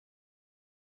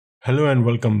Hello and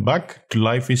welcome back to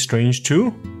life is strange 2।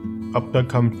 अब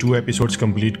तक हम 2 एपिसोड्स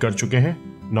कंप्लीट कर चुके हैं।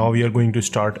 Now we are going to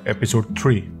start episode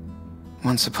 3।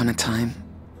 Once upon a time,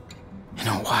 in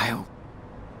a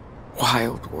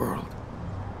wild world,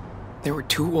 there were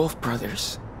two wolf brothers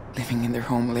living in their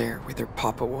home lair with their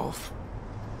papa wolf.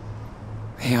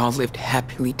 They all lived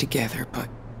happily together, but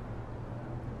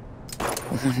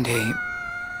one day,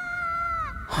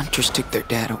 hunters took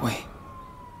their dad away.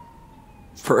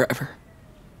 Forever.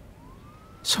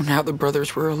 So now the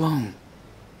brothers were alone,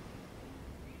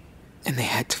 and they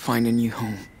had to find a new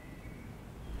home.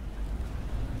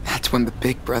 That's when the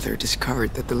big brother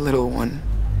discovered that the little one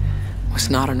was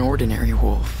not an ordinary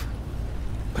wolf,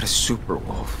 but a super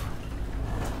wolf.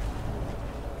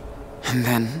 And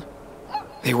then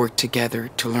they worked together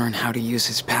to learn how to use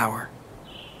his power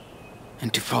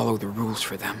and to follow the rules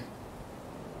for them.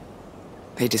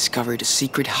 They discovered a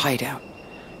secret hideout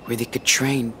where they could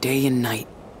train day and night.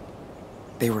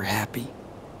 They were happy.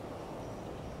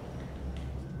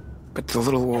 But the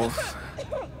little wolf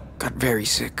got very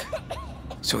sick,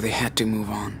 so they had to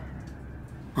move on.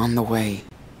 On the way,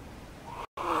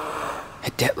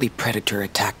 a deadly predator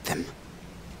attacked them.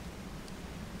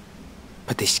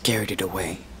 But they scared it away.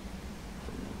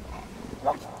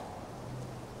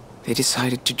 They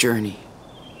decided to journey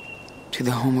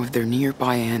to the home of their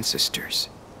nearby ancestors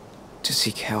to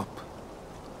seek help.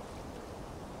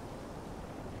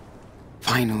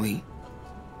 Finally,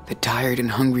 the tired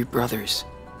and hungry brothers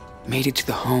made it to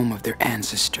the home of their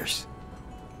ancestors.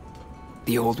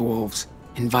 The old wolves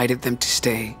invited them to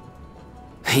stay.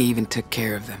 They even took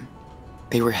care of them.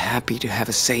 They were happy to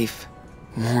have a safe,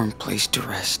 warm place to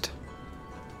rest.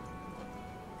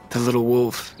 The little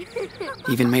wolf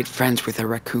even made friends with a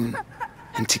raccoon,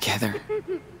 and together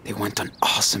they went on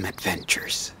awesome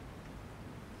adventures.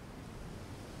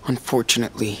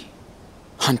 Unfortunately,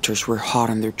 hunters were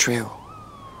hot on their trail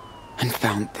and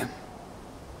found them.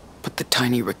 But the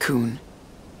tiny raccoon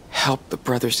helped the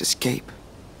brothers escape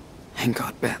and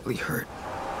got badly hurt.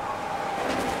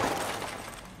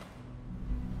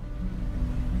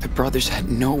 The brothers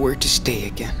had nowhere to stay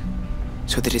again,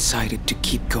 so they decided to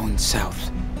keep going south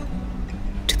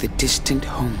to the distant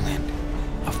homeland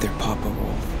of their papa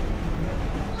wolf.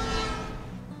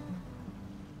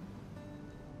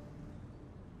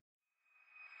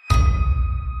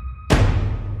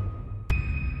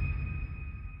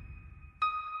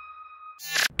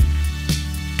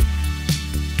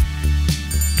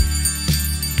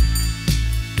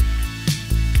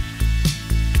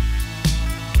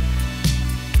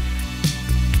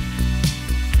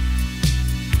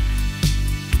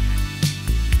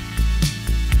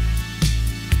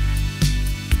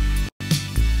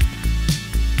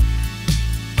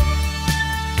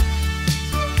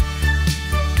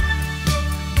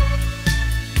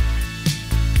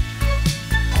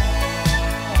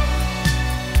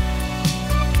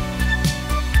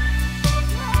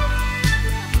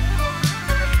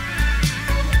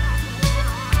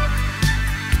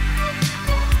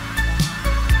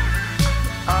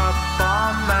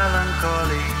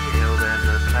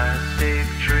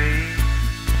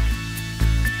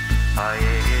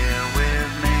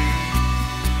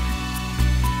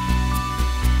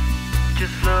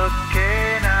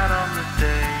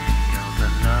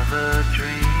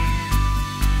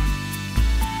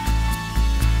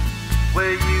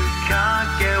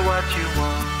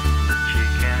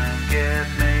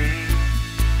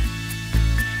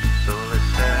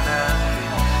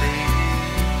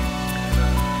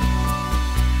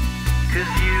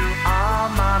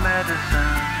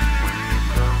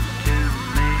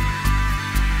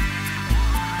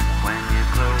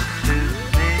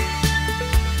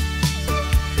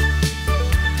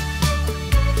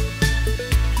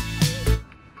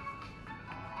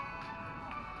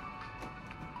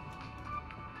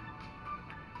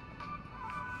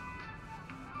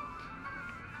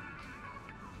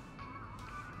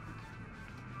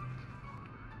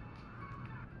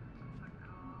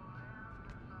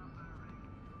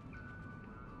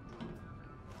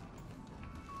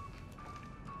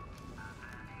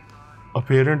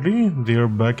 Apparently they are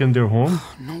back in their home.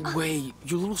 No way,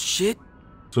 you little shit.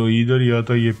 So either या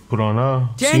तो ये पुराना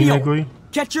scene है कोई,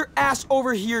 Get your ass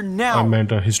over here now. I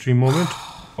meant a history moment,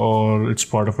 or it's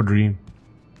part of a dream.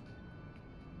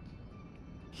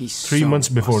 He's 3 so months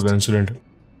before the busted. incident.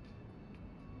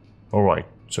 Alright,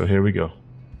 so here we go.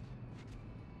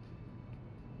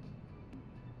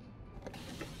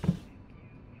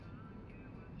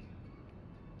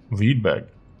 Weed bag.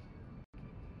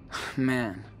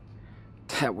 Man,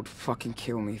 that would fucking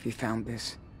kill me if he found this.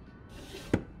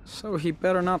 So he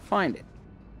better not find it.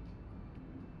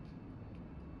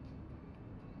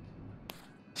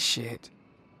 Shit.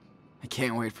 I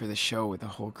can't wait for the show with the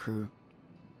whole crew.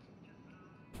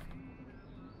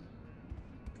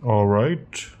 All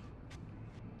right.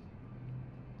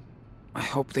 I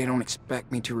hope they don't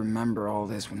expect me to remember all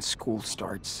this when school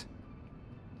starts.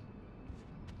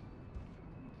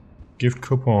 Gift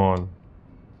coupon.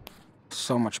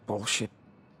 So much bullshit.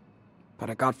 But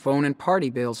I got phone and party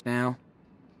bills now.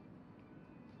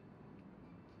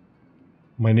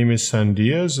 My name is San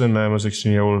Diaz and I'm a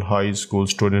 16-year-old high school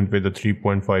student with a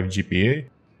 3.5 GPA.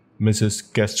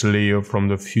 Mrs. Castillo from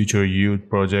the Future Youth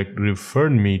Project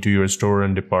referred me to your store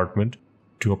and department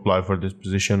to apply for this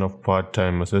position of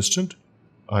part-time assistant.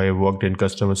 I have worked in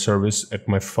customer service at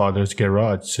my father's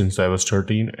garage since I was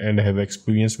 13 and have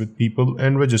experience with people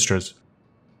and registers.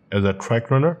 As a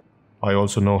track runner, I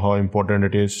also know how important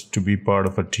it is to be part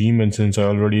of a team, and since I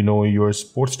already know your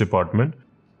sports department,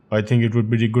 I think it would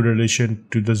be a good addition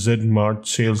to the Z-Mart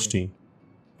sales team.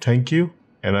 Thank you,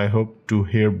 and I hope to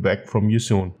hear back from you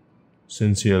soon.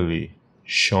 Sincerely,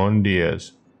 Sean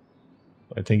Diaz.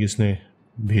 I think इसने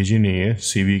भेजी नहीं है,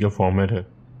 CV का format है.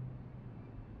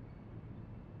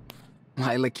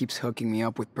 Lila keeps hooking me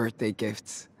up with birthday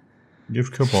gifts.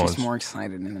 Gift coupons. She's more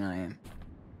excited than I am.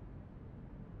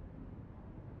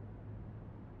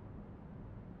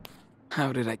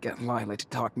 How did I get Lila to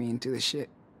talk me into this shit?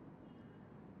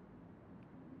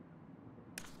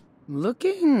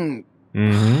 Looking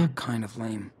kind of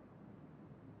lame.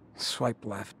 Swipe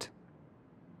left.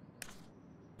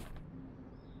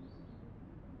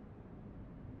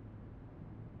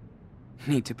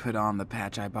 Need to put on the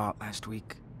patch I bought last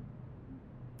week.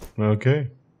 Okay.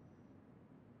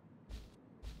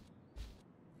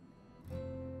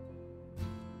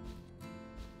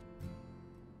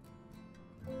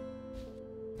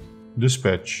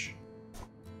 Dispatch.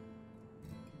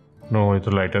 No, ये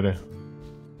तो lighter है.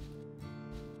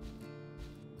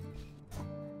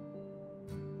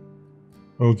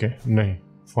 Okay, नहीं.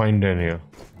 Find Daniel.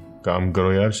 काम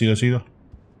करो यार सीधा सीधा.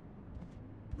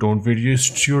 Don't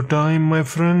waste your time, my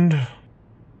friend.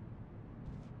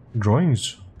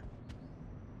 Drawings.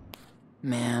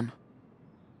 Man,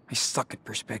 I suck at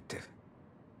perspective.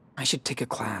 I should take a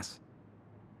class.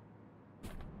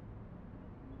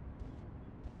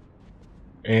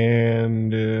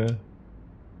 And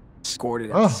Scored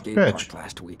it at the skate patch. park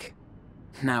last week.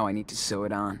 Now I need to sew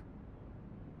it on.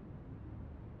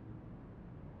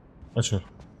 अच्छा.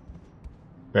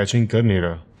 Patching कर नहीं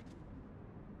रहा.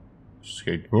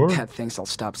 Skateboard. Dad thinks I'll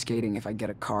stop skating if I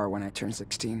get a car when I turn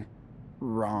 16.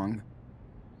 Wrong.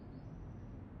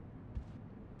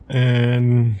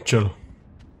 And चलो.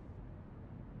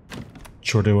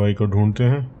 छोटे भाई को ढूंढते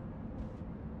हैं.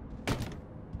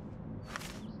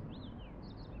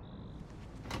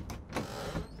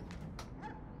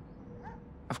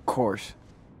 Of course.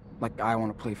 Like I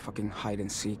want to play fucking hide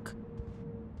and seek.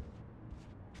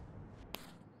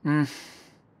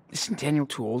 Isn't Daniel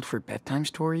too old for bedtime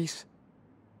stories?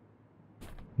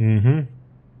 Who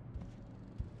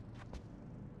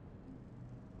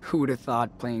would have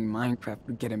thought playing Minecraft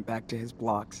would get him back to his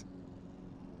blocks?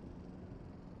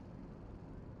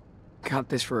 Got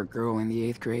this for a girl in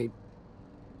the 8th grade,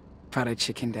 but I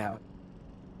chickened out.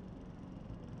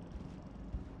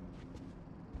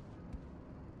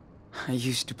 I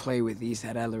used to play with these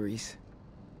at Ellery's.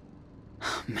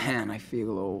 Man, I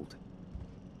feel old.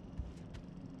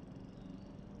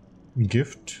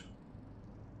 Gift.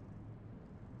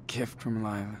 Gift from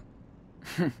Lila.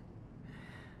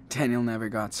 Daniel never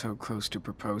got so close to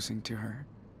proposing to her.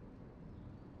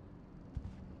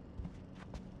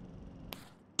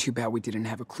 Too bad we didn't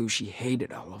have a clue she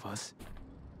hated all of us.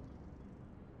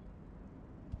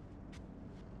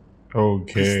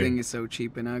 Okay. This thing is so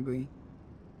cheap and ugly.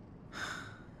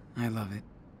 I love it.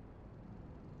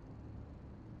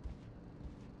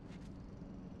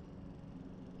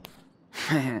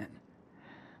 Man,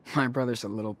 my brother's a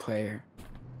little player.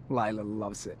 Lila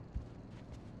loves it.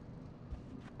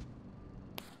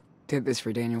 Did this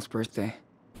for Daniel's birthday.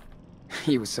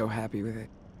 He was so happy with it.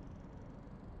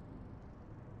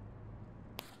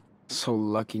 So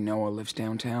lucky Noah lives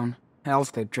downtown.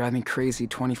 Else they'd drive me crazy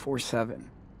 24/7.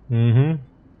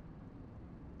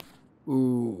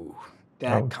 Ooh,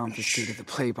 Dad confiscated the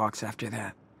play box after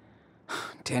that.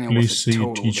 Daniel Please was a see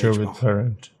total teacher with bitchball.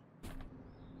 parent.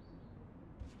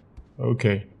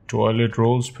 Okay, toilet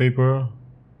rolls paper.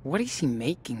 What is he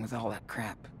making with all that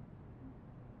crap?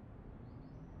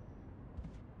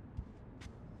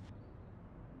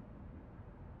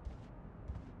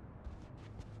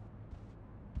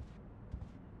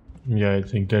 Yeah, I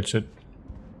think that's it.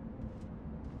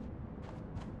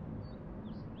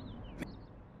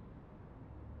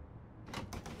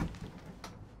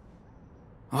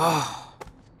 Oh,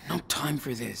 no time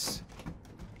for this.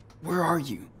 Where are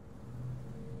you?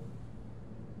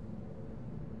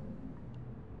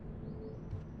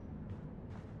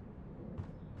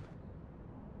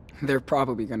 They're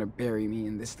probably gonna bury me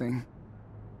in this thing.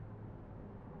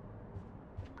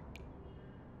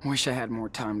 Wish I had more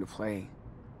time to play.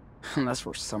 Unless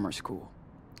we're summer school.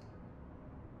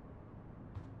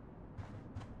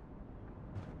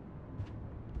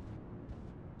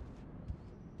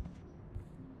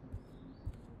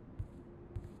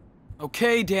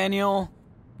 Okay, Daniel.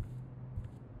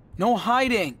 No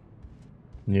hiding.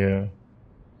 Yeah.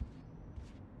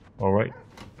 All right.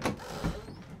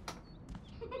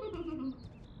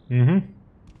 Mm-hmm.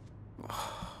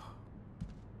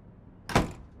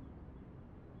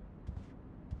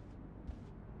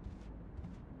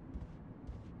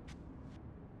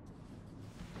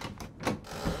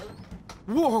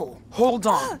 Whoa, hold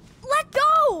on. Let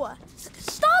go!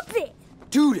 Stop it!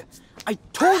 Dude, I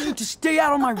told you to stay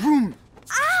out of my room.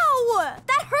 Ow!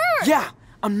 That hurt! Yeah,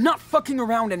 I'm not fucking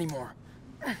around anymore.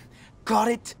 Got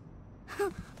it?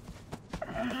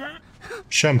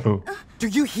 Shampoo. Do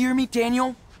you hear me,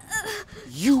 Daniel?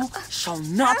 You shall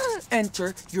not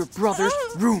enter your brother's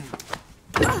room.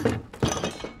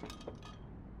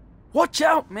 Watch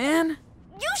out, man.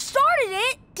 You started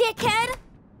it, dickhead!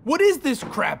 What is this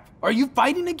crap? Are you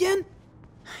fighting again?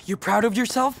 You proud of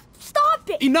yourself? Stop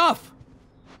it! Enough!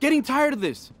 Getting tired of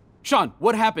this. Sean,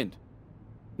 what happened?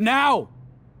 Now!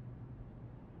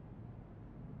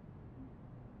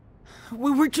 We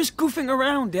were just goofing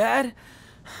around, Dad.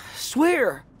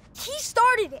 Swear. He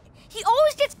started it. He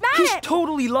always gets mad He's at me.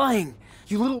 totally lying.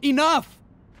 You little... Enough!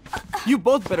 You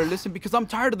both better listen because I'm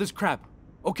tired of this crap,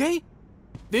 okay?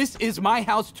 This is my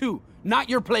house too, not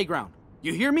your playground.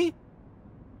 You hear me?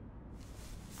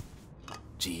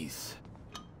 Jeez.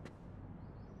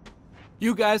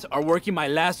 You guys are working my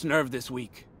last nerve this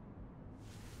week.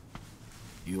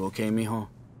 You okay, mijo?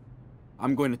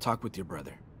 I'm going to talk with your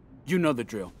brother. You know the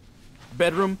drill.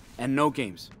 Bedroom and no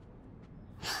games.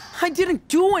 I didn't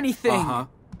do anything. Uh-huh.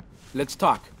 Let's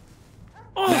talk.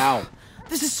 Ugh, Now.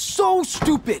 This is so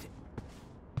stupid.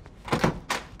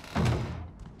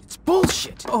 It's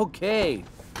bullshit. Okay.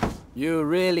 You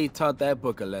really taught that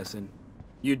book a lesson.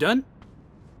 You done?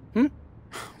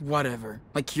 Whatever.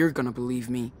 Like you're gonna believe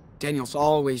me. Daniel's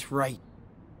always right.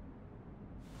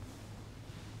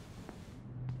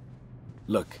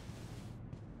 Look.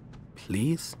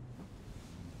 Please?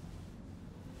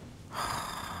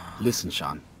 Listen,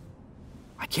 Sean.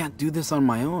 I can't do this on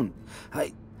my own.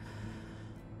 I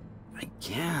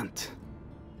can't.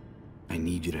 I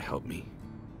need you to help me.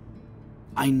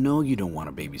 I know you don't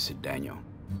want to babysit Daniel.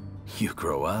 You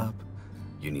grow up.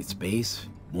 You need space,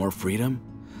 more freedom.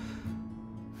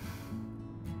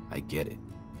 I get it.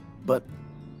 But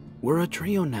we're a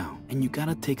trio now, and you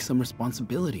gotta take some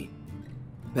responsibility.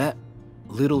 That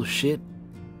little shit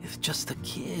is just a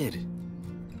kid.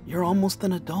 You're almost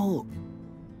an adult.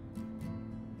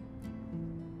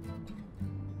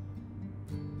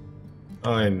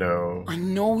 I know. I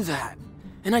know that.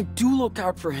 And I do look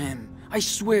out for him. I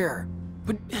swear.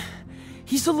 But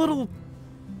he's a little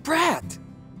brat.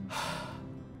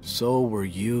 So were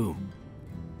you.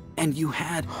 And you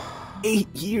had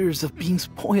 8 years of being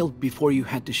spoiled before you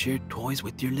had to share toys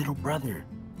with your little brother.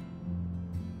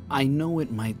 I know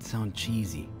it might sound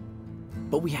cheesy,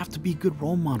 but we have to be good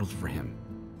role models for him.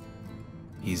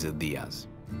 He's a Diaz,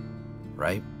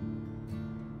 right?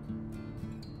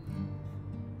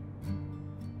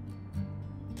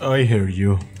 I hear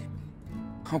you.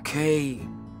 Okay,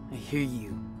 I hear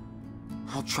you.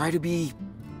 I'll try to be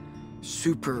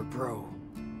super bro.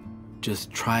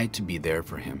 Just try to be there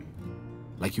for him,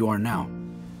 like you are now.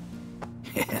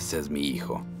 Says mi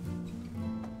hijo.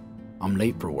 I'm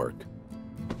late for work.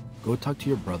 Go talk to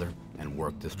your brother and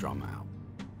work this drama out.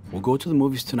 We'll go to the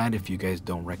movies tonight if you guys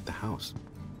don't wreck the house.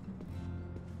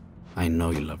 I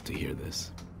know you love to hear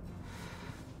this.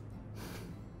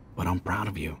 But I'm proud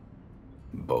of you.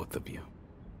 Both of you.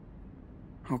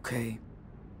 Okay,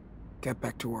 get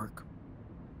back to work.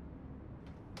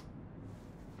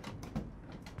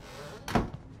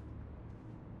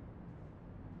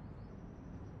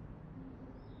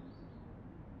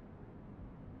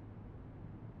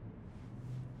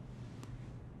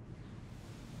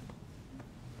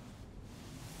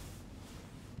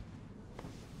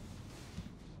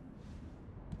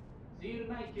 See you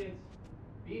tonight, kids.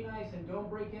 Be nice and don't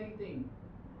break anything.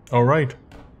 All right,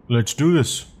 let's do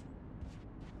this.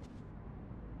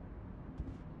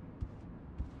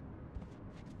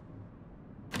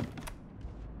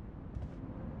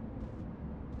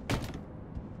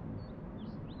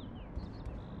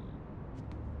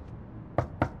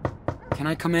 Can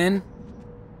I come in?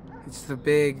 It's the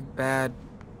big, bad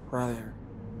brother.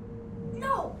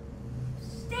 No!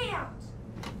 Stay out!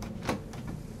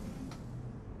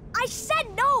 I said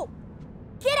no!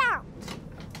 Get out!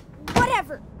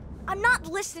 Whatever. I'm not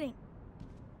listening.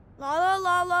 La la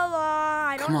la la la.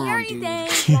 I Come don't hear on, dude.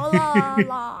 anything. La la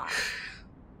la.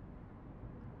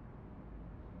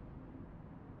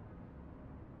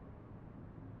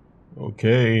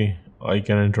 Okay, I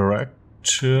can interact.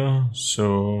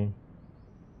 So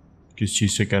किस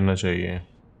चीज से करना चाहिए?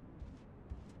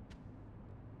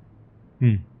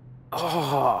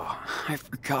 Oh, I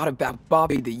forgot about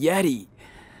Bobby the Yeti.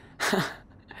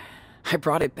 I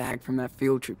brought it back from that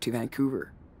field trip to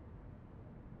Vancouver.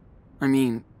 I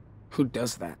mean, who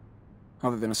does that?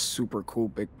 Other than a super cool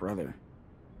big brother.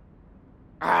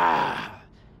 Ah,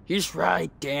 he's right,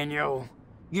 Daniel.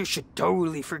 You should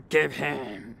totally forgive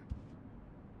him.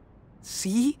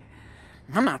 See?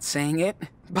 I'm not saying it.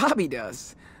 Bobby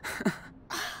does.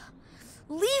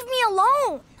 Leave me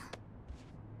alone.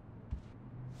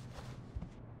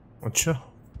 अच्छा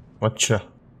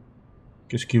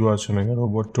किसकी बात सुनेगा?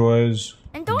 Robot toys,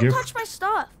 And don't touch my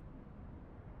stuff.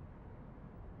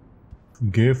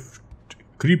 Gift,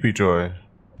 creepy toy,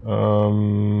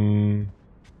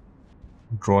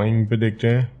 drawing पे देखते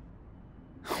हैं.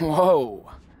 Whoa.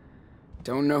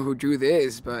 Don't know who drew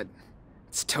this, but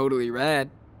it's totally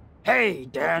rad. Hey,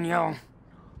 Daniel.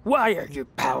 Why are you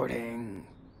pouting?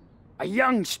 A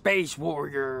young space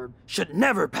warrior should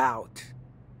never pout.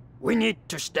 We need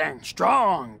to stand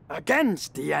strong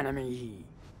against the enemy.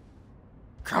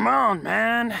 Come on,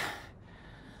 man.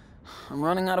 I'm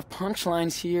running out of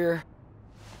punchlines here.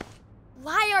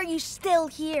 Why are you still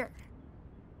here?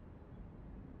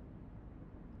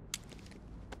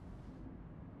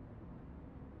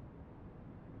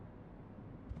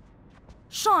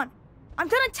 Sean, I'm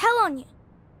gonna tell on you.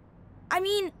 I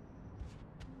mean...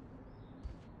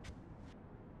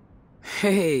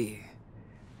 Hey.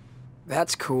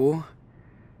 That's cool.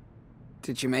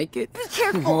 Did you make it? Be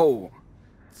careful. Whoa.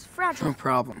 It's fragile. No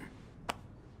problem.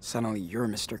 Suddenly you're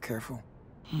Mr. Careful.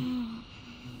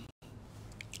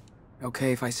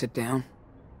 Okay if I sit down?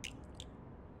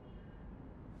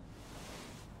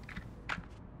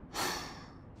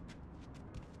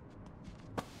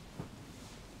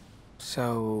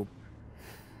 So,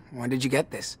 when did you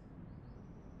get this?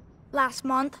 Last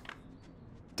month,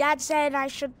 Dad said I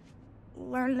should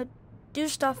learn to do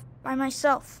stuff by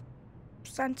myself,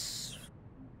 since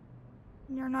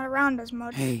you're not around as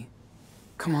much. Hey,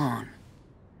 come on.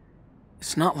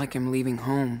 It's not like I'm leaving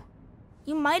home.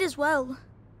 You might as well.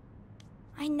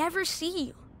 I never see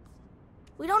you.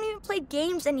 We don't even play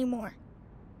games anymore.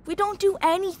 We don't do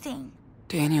anything.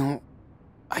 Daniel,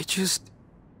 I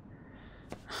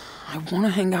want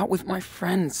to hang out with my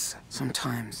friends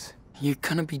sometimes. You're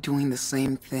gonna be doing the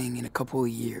same thing in a couple of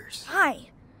years. Hi.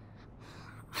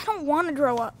 I don't want to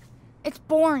grow up. It's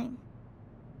boring.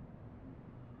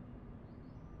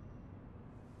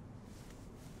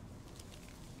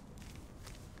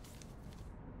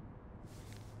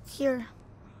 Here.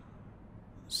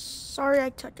 Sorry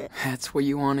I took it. That's what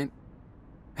you wanted?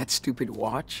 That stupid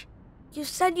watch? You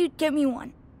said you'd get me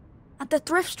one at the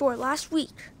thrift store last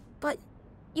week, but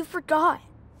you forgot.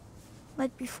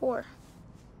 Like before.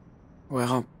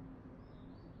 Well,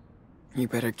 you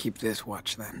better keep this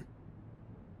watch then.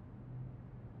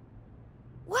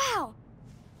 Wow!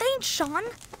 Thanks, Sean.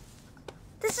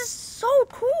 This is so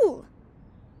cool.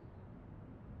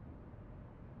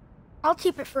 I'll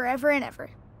keep it forever and ever.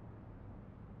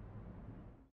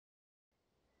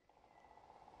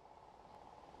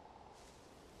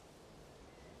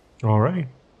 All right.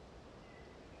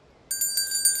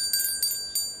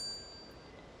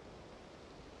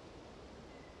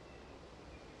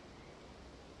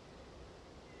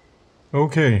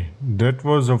 Okay, that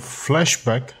was a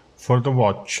flashback for the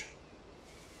watch.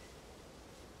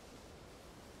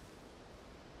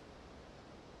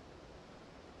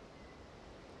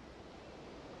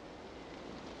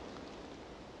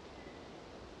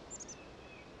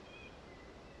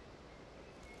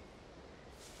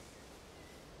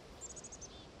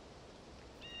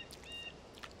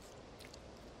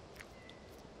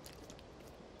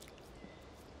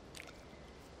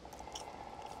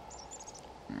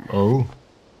 Oh.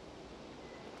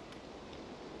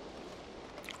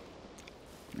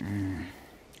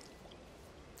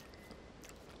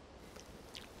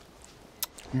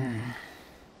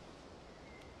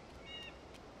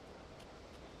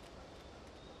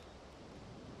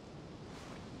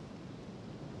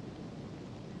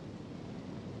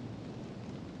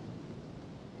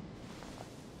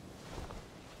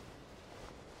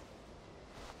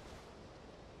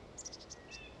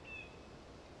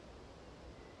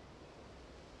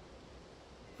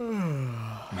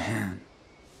 Man,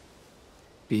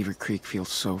 Beaver Creek feels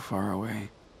so far away.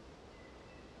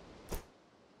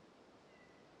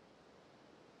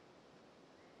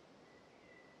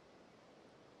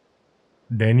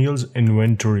 Daniel's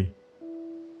inventory.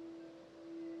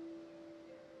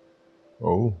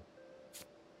 Oh.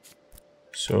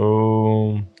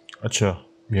 So, acha.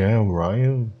 Yeah,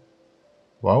 right.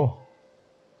 Wow.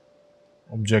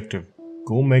 Objective.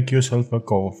 Go make yourself a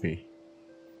coffee.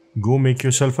 Go make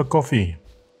yourself a coffee.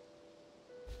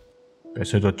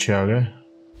 पैसे तो अच्छे आ गए.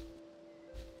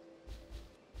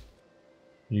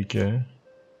 ये क्या है?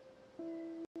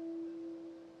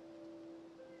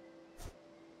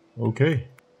 Okay.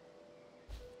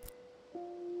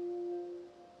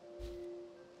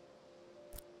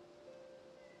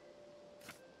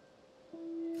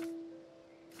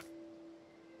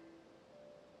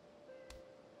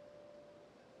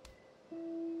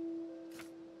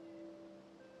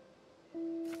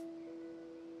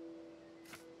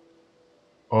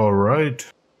 All right.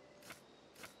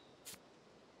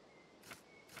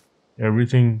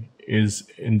 Everything is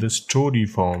in the story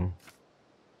form.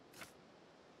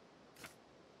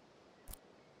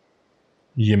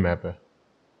 ये map है.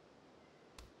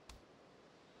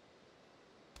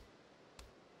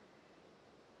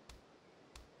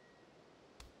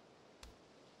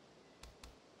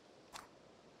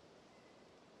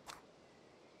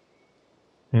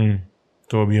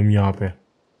 तो अभी हम यहाँ पे.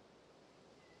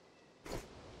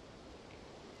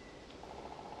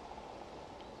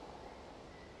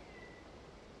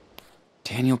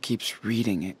 Daniel keeps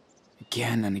reading it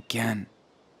again and again.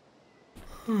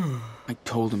 I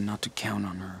told him not to count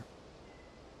on her.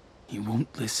 He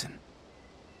won't listen.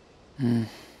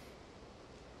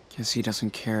 Guess he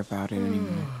doesn't care about it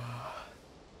anymore.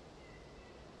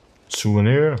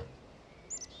 Souvenir.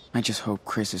 I just hope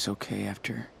Chris is okay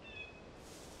after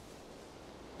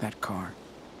that car.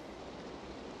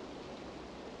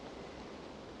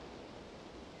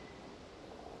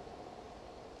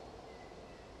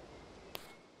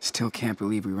 Still can't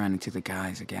believe we ran into the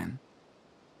guys again.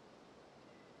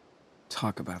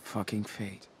 Talk about fucking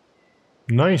fate.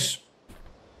 Nice.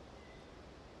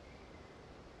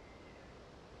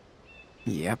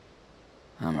 Yep.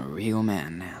 I'm a real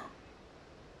man now.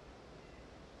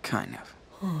 Kind of.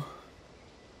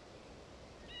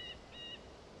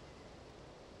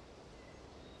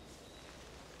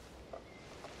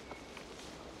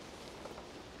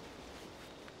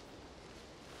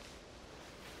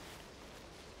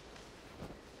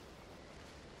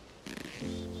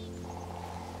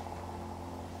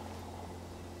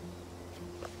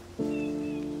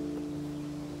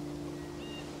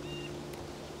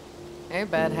 Hey,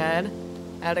 bedhead.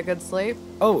 Had a good sleep?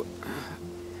 Oh,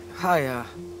 hi,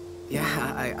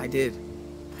 yeah, I did.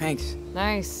 Thanks.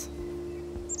 Nice.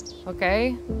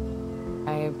 Okay.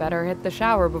 I better hit the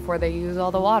shower before they use all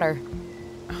the water.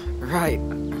 Right.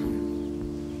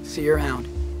 See you around.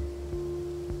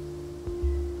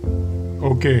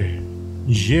 Okay.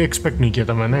 ये expect नहीं किया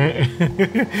था मैंने.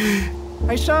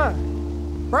 Hey,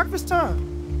 Sean. Breakfast time.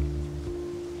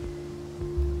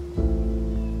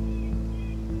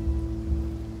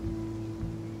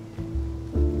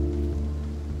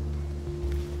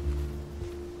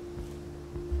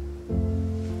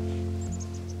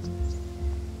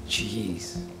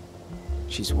 Jeez.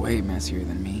 She's way messier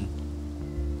than me.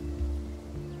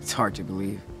 It's hard to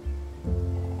believe.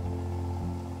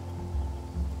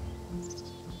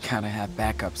 Gotta have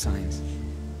backup signs.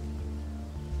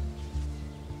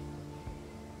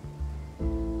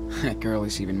 That girl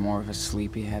is even more of a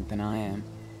sleepyhead than I am.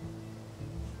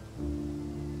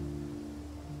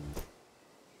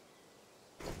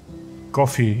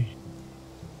 Coffee.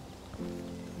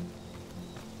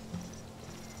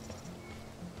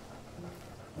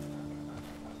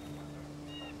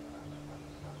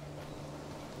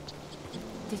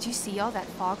 Did you see all that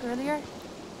fog earlier?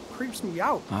 Creeps me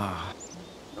out.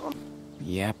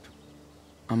 Yep.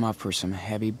 I'm up for some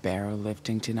heavy barrel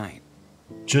lifting tonight.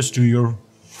 Just do your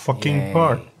fucking Yay.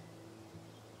 part.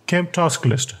 Camp task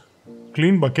list.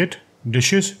 Clean bucket,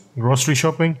 dishes, grocery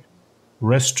shopping,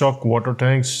 rest stock water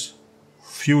tanks,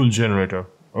 fuel generator.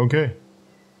 Okay.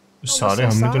 सारे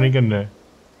हमने तो नहीं करना है.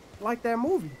 Like that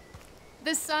movie.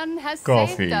 The sun has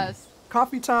Coffee. saved us.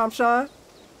 Coffee time, Sean.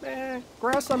 Man,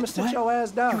 grab some and sit What? your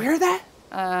ass down. You hear that?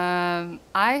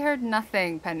 I heard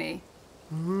nothing, Penny.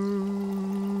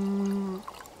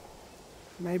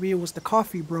 Maybe it was the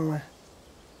coffee brewing.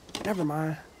 Never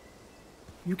mind.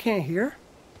 You can't hear?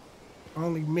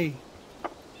 Only me.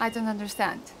 I don't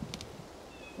understand.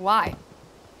 Why?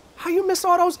 How you miss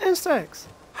all those insects?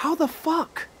 How the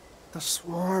fuck? The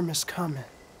swarm is coming.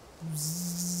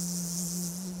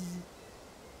 Bzzz.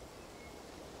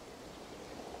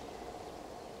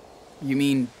 You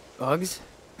mean bugs?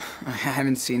 I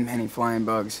haven't seen many flying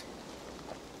bugs.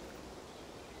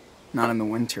 Not in the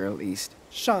winter, at least.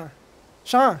 Sean,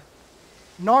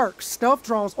 narcs, stealth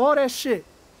drones, all that shit.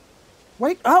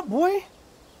 Wake up, boy.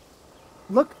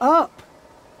 Look up.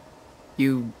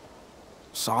 You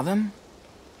saw them?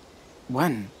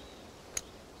 When?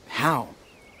 How?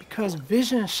 Because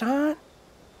vision, Sean.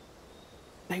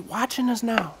 They watching us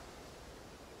now.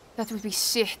 That would be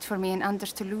shit for me and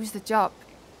Anders to lose the job.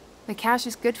 The cash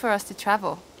is good for us to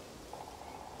travel.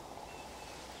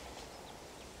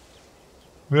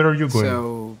 Where are you going?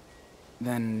 So,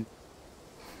 then,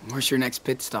 where's your next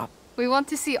pit stop? We want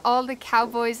to see all the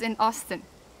cowboys in Austin.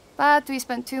 But we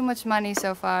spent too much money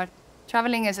so far.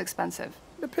 Traveling is expensive.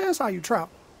 Depends how you travel.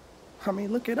 I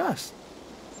mean, look at us.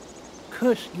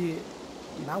 Cush gig.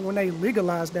 Not when they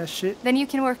legalize that shit. Then you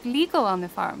can work legal on the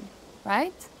farm,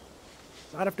 right?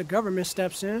 Not if the government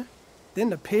steps in. Then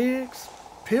the pigs,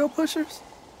 pill pushers,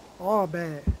 all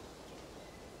bad.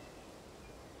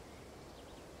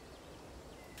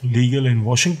 Legal in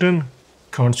Washington?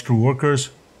 Can't screw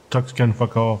workers? Thugs can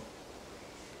fuck off.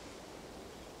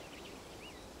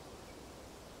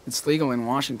 It's legal in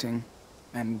Washington,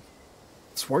 and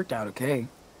it's worked out okay.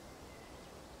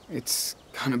 It's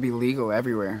gonna be legal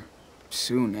everywhere.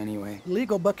 Soon, anyway.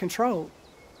 Legal but controlled.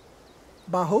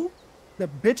 By who? The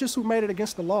bitches who made it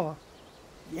against the law.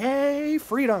 Yay,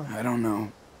 freedom. I don't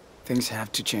know. Things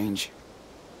have to change.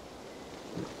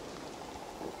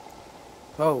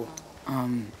 Oh,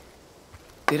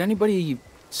 did anybody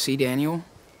see Daniel?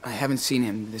 I haven't seen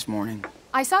him this morning.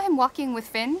 I saw him walking with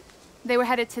Finn. They were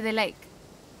headed to the lake.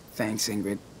 Thanks,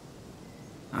 Ingrid.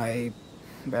 I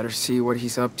better see what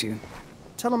he's up to.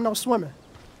 Tell him no swimming.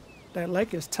 That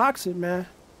lake is toxic, man.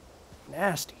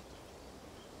 Nasty.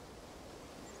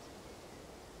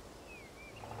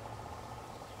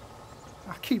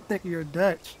 I keep thinking you're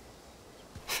Dutch.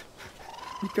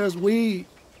 Because we...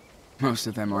 Most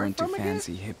of them are into from again?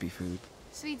 fancy hippie food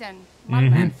Sweden.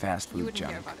 and fast You food wouldn't care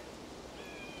junk. about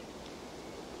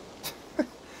it.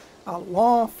 A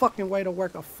long fucking way to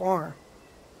work a farm.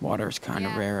 Water's kind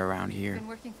of Yeah. rare around here. Been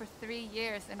working for 3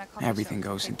 years in a coffee Everything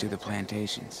shop. goes into the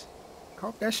plantations.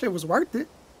 Hope that shit was worth it.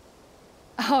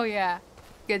 Oh yeah,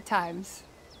 good times.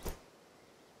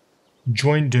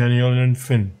 Join Daniel and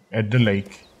Finn at the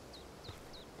lake.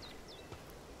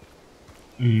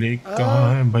 Lake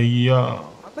कहाँ है भैया?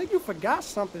 I think you forgot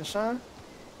something, Sean.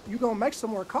 You gonna make some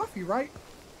more coffee, right?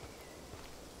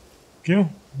 क्यों?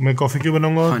 मैं coffee क्यों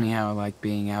बनाऊंगा? Funny how I like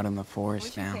being out in the Wish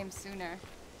forest you now. came sooner.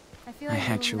 I feel I like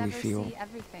we'll actually never feel- see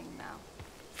everything now.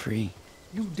 Free.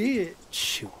 You did.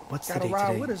 Shoot, what's the Gotta date ride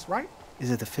today? with us, right? Is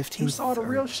it the 15th? You saw the or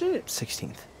real shit.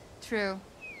 16th. True.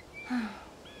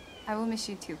 I will miss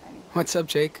you too, Penny. What's up,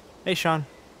 Jake? Hey, Sean.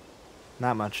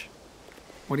 Not much.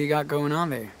 What do you got going on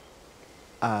there?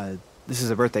 This is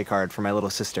a birthday card for my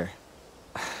little sister.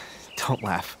 Don't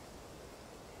laugh.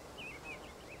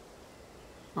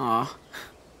 Aw,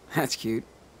 that's cute.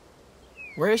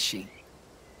 Where is she?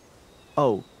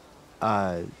 Oh,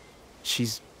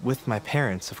 she's with my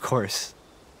parents, of course.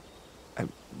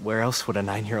 Where else would a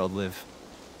 9-year-old live?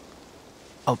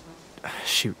 Oh,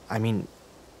 shoot, I mean...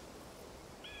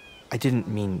 I didn't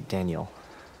mean Daniel.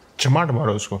 चमाट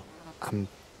मारो उसको. I'm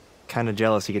kind of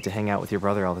jealous you get to hang out with your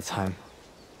brother all the time.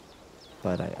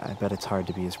 But I bet it's hard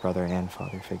to be his brother and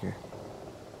father figure.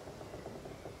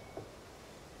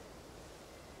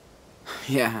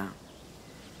 Yeah.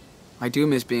 I do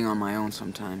miss being on my own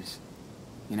sometimes.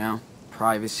 You know?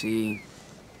 Privacy,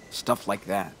 stuff like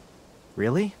that.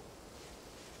 Really?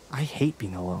 I hate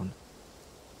being alone.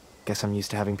 Guess I'm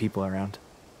used to having people around.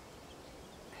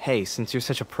 Hey, since you're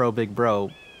such a pro big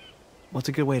bro, what's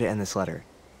a good way to end this letter?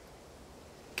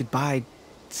 Goodbye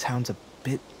sounds a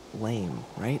bit lame,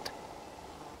 right?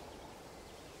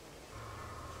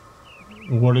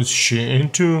 What is she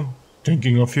into?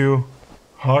 Thinking of you.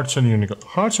 Hearts and unicorns.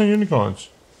 Hearts and unicorns.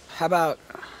 How about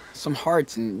some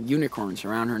hearts and unicorns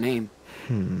around her name?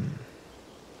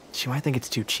 She might think it's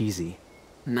too cheesy.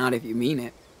 Not if you mean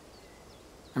it.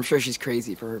 I'm sure she's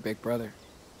crazy for her big brother.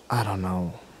 I don't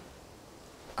know.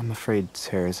 I'm afraid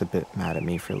Sarah's a bit mad at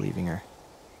me for leaving her.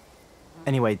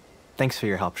 Anyway, thanks for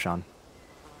your help, Sean.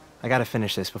 I gotta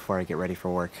finish this before I get ready for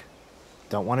work.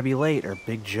 Don't want to be late or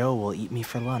Big Joe will eat me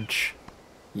for lunch.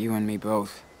 You and me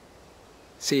both.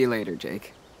 See you later,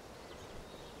 Jake.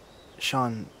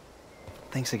 Sean,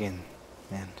 thanks again,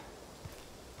 man.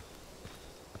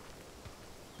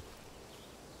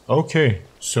 Okay,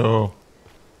 so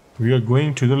we are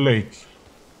going to the lake.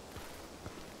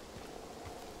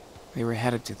 They were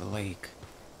headed to the lake.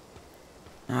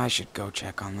 I should go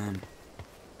check on them.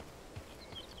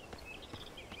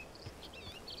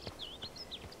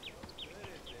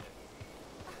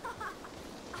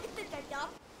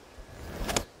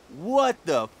 What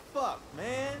the fuck,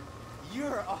 man?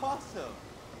 You're awesome.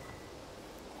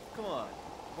 Come on,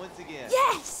 once again.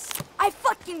 Yes! I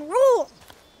fucking rule!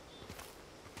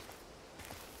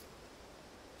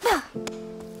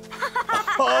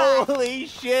 Holy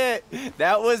shit!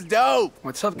 That was dope!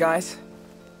 What's up, guys?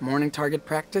 Morning target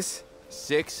practice?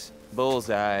 6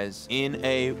 bullseyes in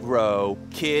a row.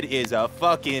 Kid is a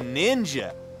fucking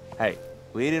ninja. Hey,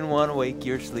 we didn't want to wake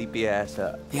your sleepy ass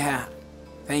up. Yeah,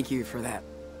 thank you for that.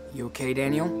 You okay,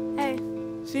 Daniel? Hey.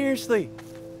 Seriously,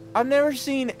 I've never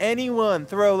seen anyone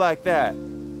throw like that.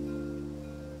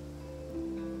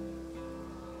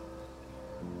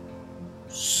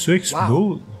 Six Wow.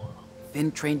 bull.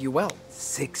 Finn trained you well.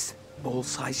 6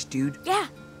 bull-sized dude. Yeah,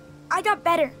 I got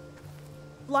better.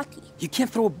 Lucky. You can't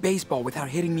throw a baseball without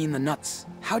hitting me in the nuts.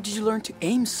 How did you learn to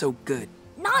aim so good?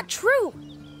 Not true,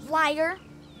 liar.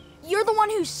 You're the one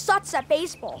who sucks at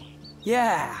baseball.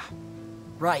 Yeah,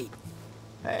 right.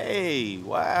 Hey,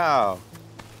 wow.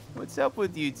 What's up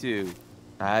with you two?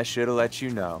 I should have let you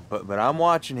know, but I'm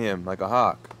watching him like a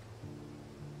hawk.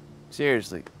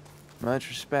 Seriously, much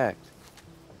respect.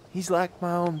 He's like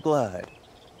my own blood.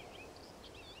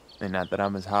 And not that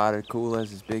I'm as hot or cool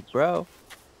as his big bro.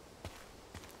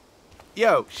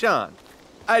 Yo, Sean,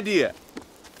 idea.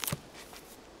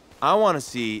 I want to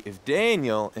see if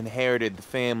Daniel inherited the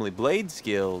family blade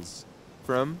skills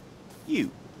from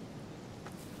you.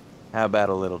 How about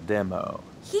a little demo?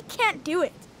 He can't do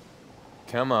it.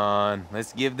 Come on,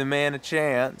 let's give the man a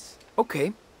chance.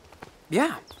 Okay.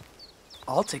 Yeah,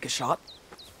 I'll take a shot.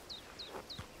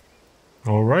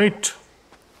 All right.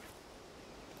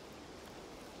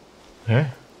 Eh?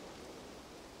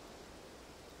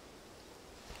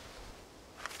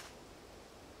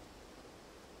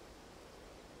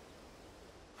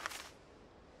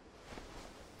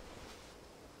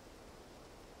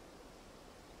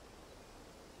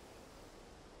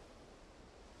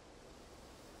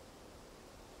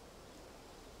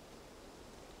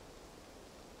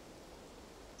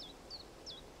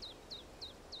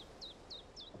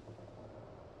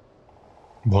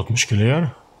 बहुत मुश्किल है यार.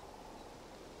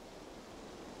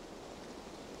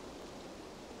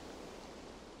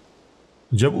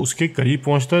 जब उसके करीब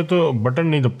पहुंचता है तो बटन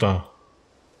नहीं दबता.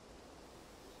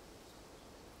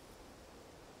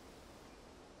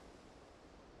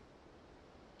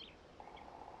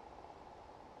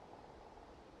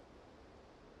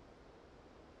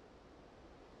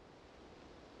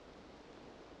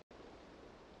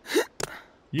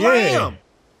 Bam!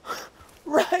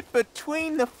 Right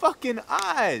between the fucking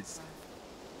eyes.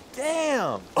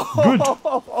 Damn. Good.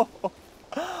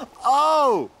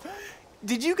 Oh,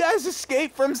 did you guys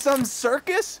escape from some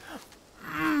circus?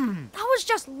 That was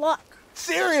just luck.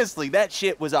 Seriously, that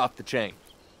shit was off the chain.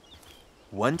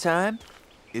 One time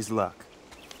is luck.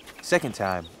 Second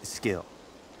time is skill.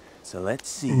 So let's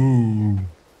see. Ooh.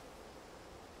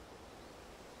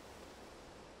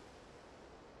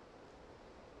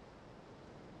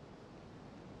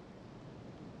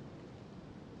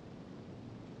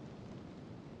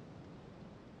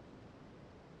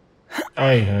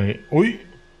 Aye. Oi.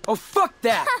 Oh, fuck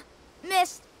that!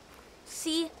 Missed.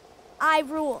 See, I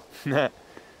rule.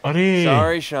 अरे.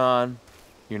 Sorry, Sean.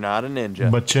 You're not a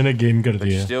ninja. बच्चे ने game कर But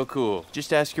you're दिया. still cool.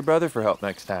 Just ask your brother for help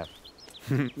next time.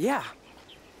 Yeah.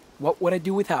 What would I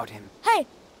do without him? Hey,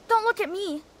 don't look at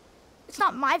me. It's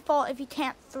not my fault if you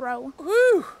can't throw.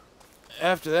 Whew.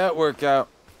 After that workout,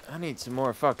 I need some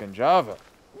more fucking Java.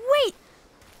 Wait!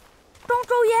 Don't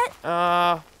go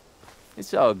yet.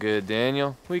 It's all good,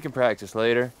 Daniel. We can practice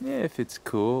later, if it's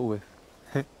cool with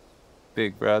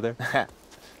Big Brother.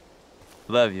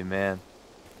 Love you, man.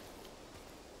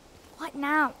 What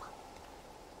now?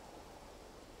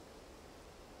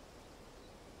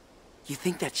 You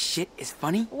think that shit is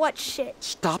funny? What shit?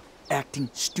 Stop acting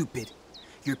stupid.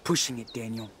 You're pushing it,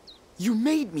 Daniel. You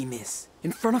made me miss,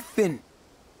 in front of Finn.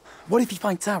 What if he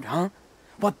finds out, huh?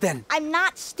 What then? I'm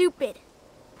not stupid.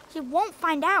 He won't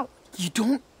find out. You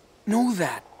don't know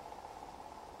that.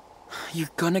 You're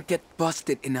gonna get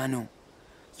busted, Enano.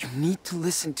 You need to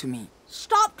listen to me.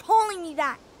 Stop calling me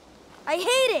that. I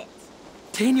hate it.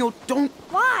 Daniel, don't...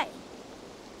 Why?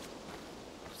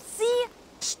 See?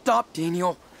 Stop,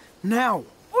 Daniel. Now.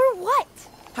 Or what?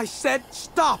 I said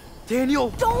stop, Daniel.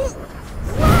 Don't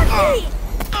grab me!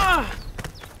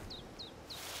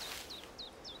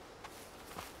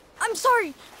 I'm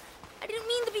sorry. I didn't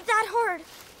mean to be that hard.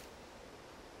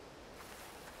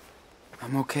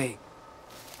 I'm okay.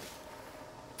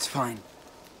 It's fine.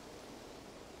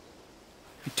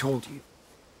 I told you.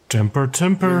 Temper.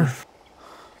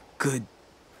 Good.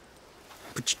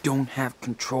 But you don't have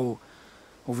control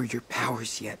over your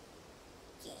powers yet.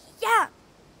 Yeah,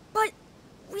 but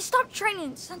we We stopped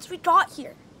training since we got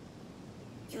here.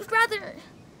 You'd rather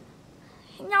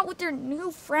hang out with your new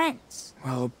friends.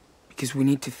 Well, because we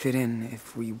need to fit in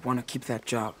if we want to keep that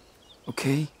job,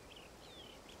 okay?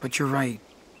 But you're right.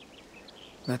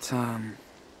 Let's,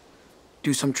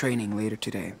 do some training later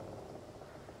today.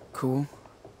 Cool?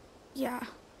 Yeah.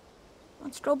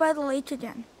 Let's go by the lake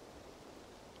again.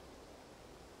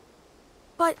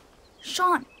 But,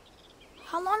 Sean,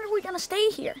 how long are we gonna stay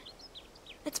here?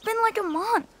 It's been like a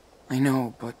month. I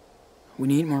know, but we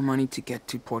need more money to get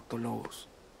to Puerto Los.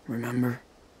 Remember?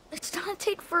 It's gonna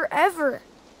take forever.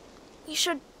 We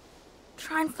should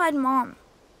try and find Mom,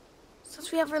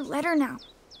 since we have her letter now.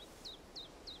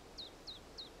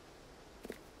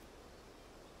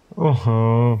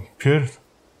 फिर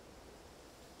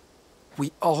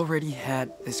We already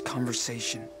had this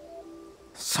conversation.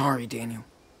 Sorry, Daniel,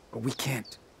 but we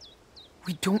can't.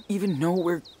 We don't even know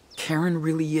where Karen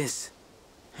really is,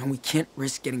 and we can't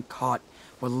risk getting caught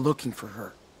while looking for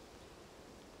her.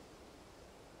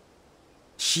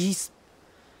 She's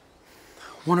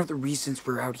one of the reasons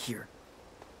we're out here.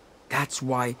 That's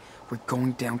why we're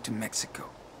going down to Mexico.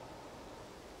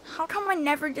 How come I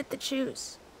never get to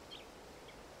choose?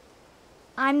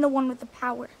 I'm the one with the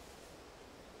power.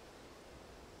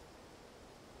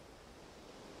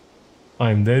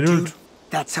 I'm the adult. Dude,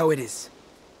 that's how it is.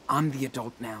 I'm the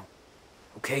adult now,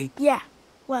 okay? Yeah,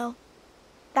 well,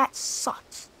 that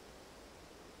sucks.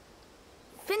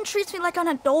 Finn treats me like an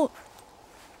adult.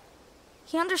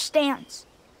 He understands.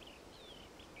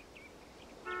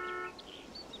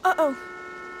 Uh-oh.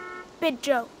 Big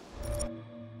Joe.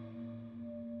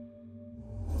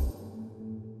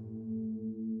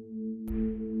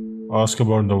 Ask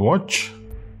about the watch.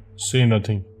 Say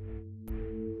nothing.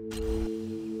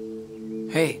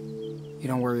 Hey, you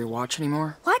don't wear your watch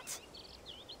anymore? What?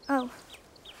 Oh.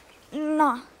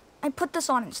 Nah, I put this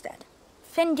on instead.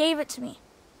 Finn gave it to me.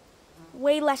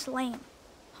 Way less lame.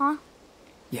 Huh?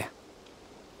 Yeah.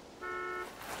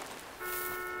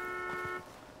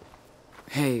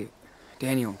 Hey,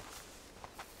 Daniel.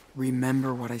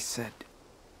 Remember what I said.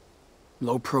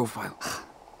 Low profile.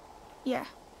 Yeah.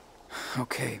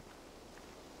 Okay.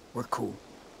 We're cool.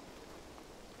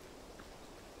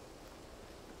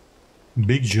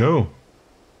 Big Joe.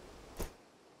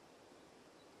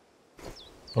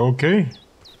 Okay.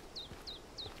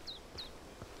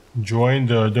 Join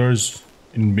the others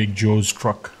in Big Joe's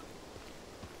truck.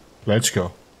 Let's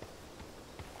go.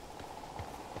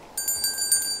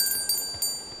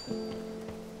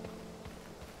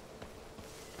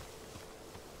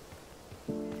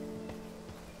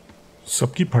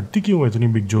 सबकी फटती क्यों है इतनी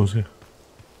big जो से?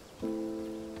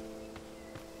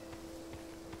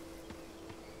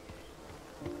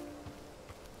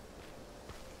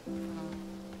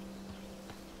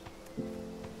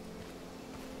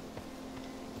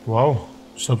 Wow,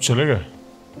 सब चले गए।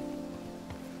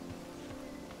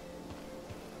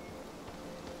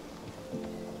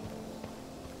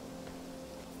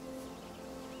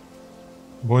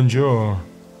 Bonjour,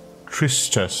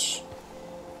 Tristes.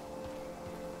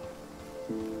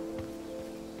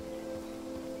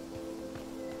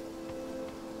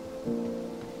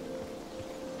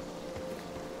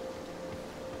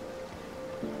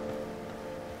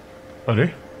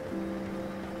 अरे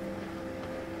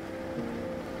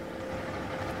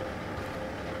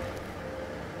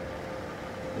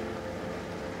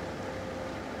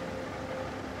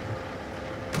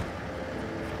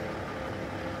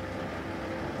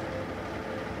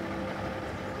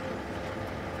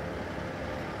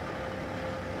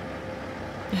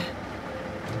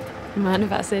Mind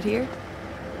if I sit here?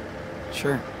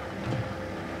 Sure.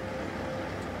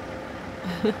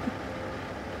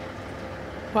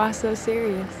 Why so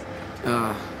serious?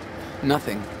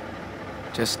 Nothing.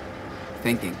 Just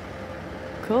thinking.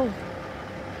 Cool.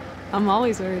 I'm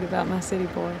always worried about my city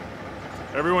boy.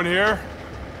 Everyone here?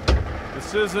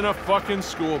 This isn't a fucking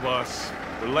school bus.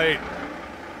 We're late.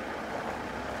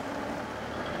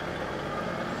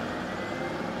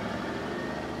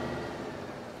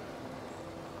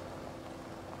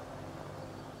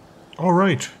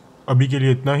 Alright, अभी के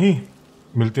लिए इतना ही।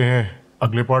 मिलते हैं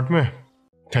अगले part में।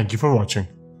 Thank you for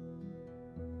watching.